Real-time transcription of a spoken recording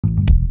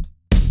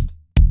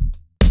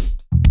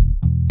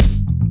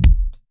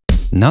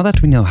Now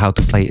that we know how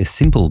to play a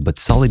simple but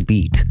solid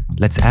beat,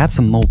 let's add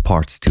some more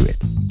parts to it.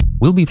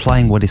 We'll be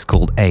playing what is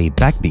called a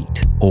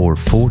backbeat, or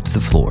 4 to the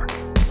floor,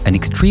 an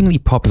extremely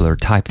popular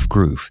type of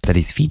groove that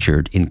is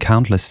featured in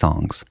countless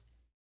songs.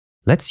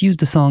 Let's use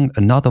the song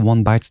Another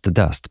One Bites the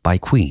Dust by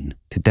Queen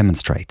to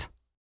demonstrate.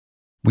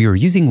 We are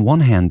using one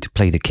hand to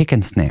play the kick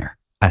and snare,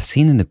 as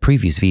seen in the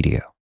previous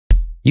video.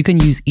 You can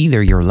use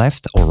either your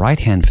left or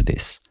right hand for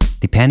this,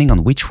 depending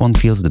on which one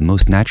feels the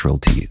most natural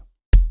to you.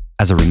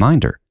 As a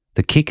reminder,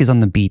 the kick is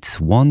on the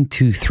beats 1,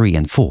 2, 3,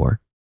 and 4.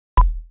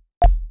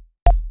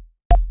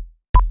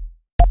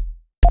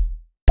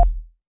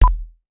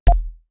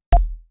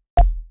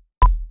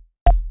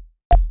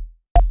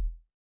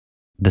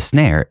 The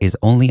snare is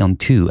only on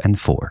 2 and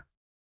 4.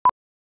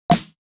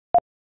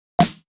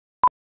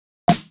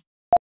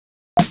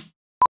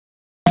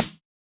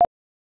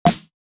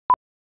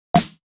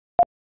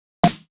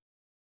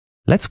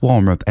 Let's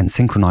warm up and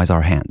synchronize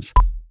our hands.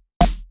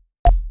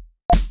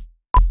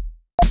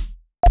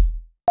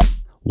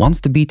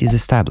 Once the beat is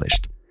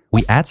established,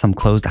 we add some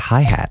closed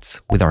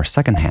hi-hats with our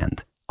second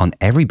hand on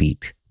every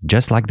beat,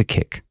 just like the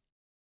kick.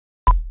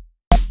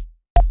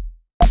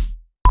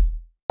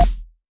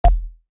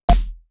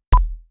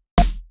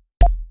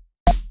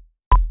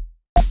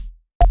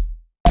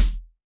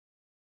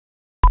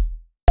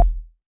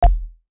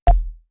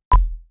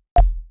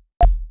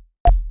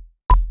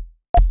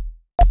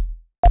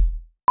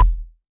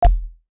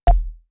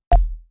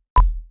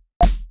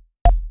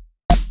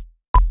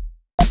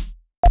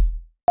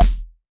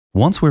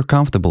 Once we're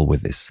comfortable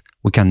with this,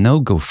 we can now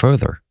go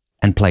further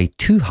and play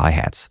 2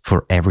 hi-hats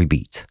for every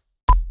beat.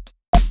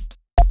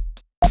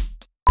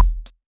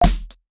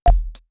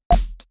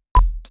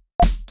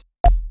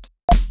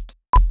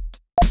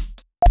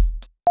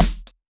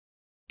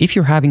 If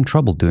you're having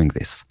trouble doing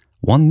this,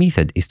 one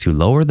method is to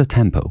lower the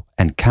tempo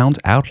and count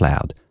out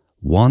loud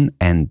 1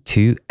 and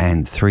 2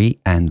 and 3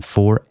 and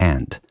 4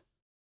 and.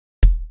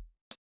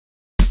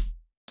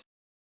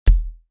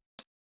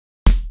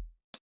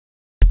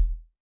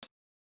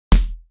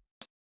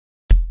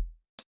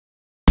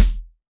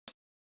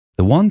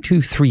 The 1,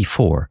 2, 3,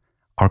 4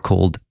 are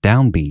called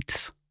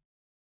downbeats.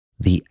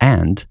 The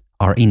and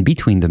are in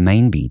between the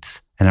main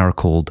beats and are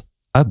called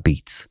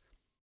upbeats.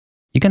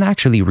 You can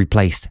actually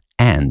replace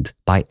and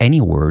by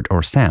any word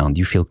or sound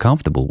you feel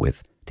comfortable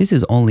with. This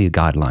is only a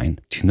guideline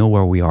to know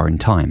where we are in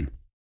time.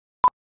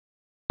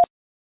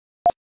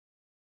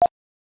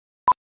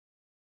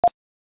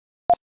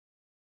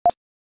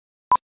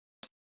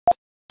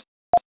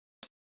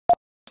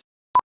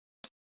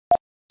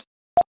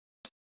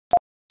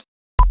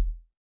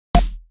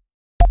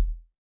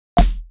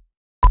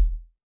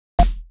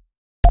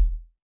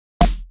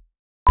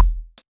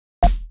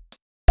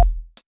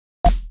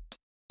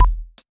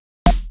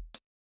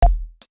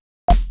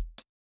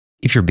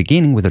 If you're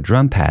beginning with a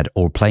drum pad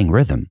or playing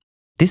rhythm,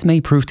 this may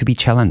prove to be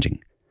challenging.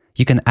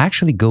 You can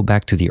actually go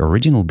back to the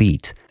original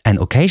beat and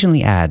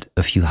occasionally add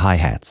a few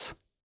hi-hats.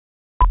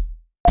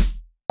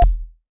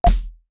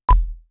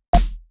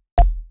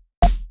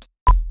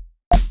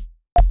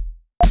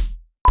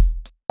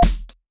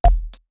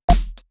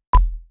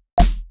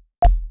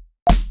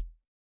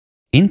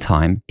 In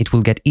time, it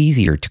will get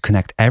easier to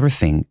connect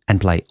everything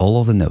and play all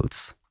of the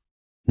notes.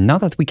 Now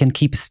that we can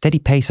keep a steady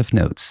pace of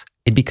notes,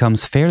 it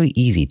becomes fairly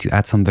easy to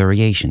add some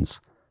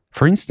variations.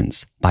 For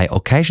instance, by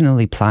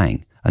occasionally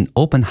playing an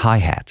open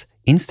hi-hat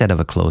instead of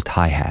a closed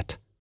hi-hat.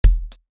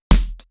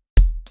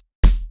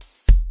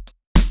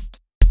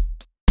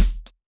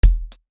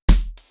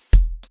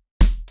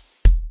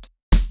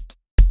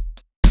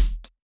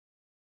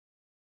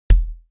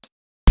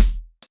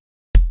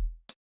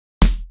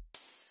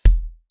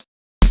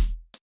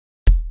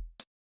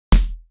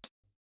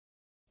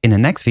 In the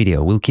next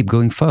video, we'll keep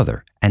going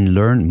further and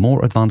learn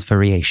more advanced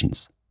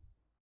variations.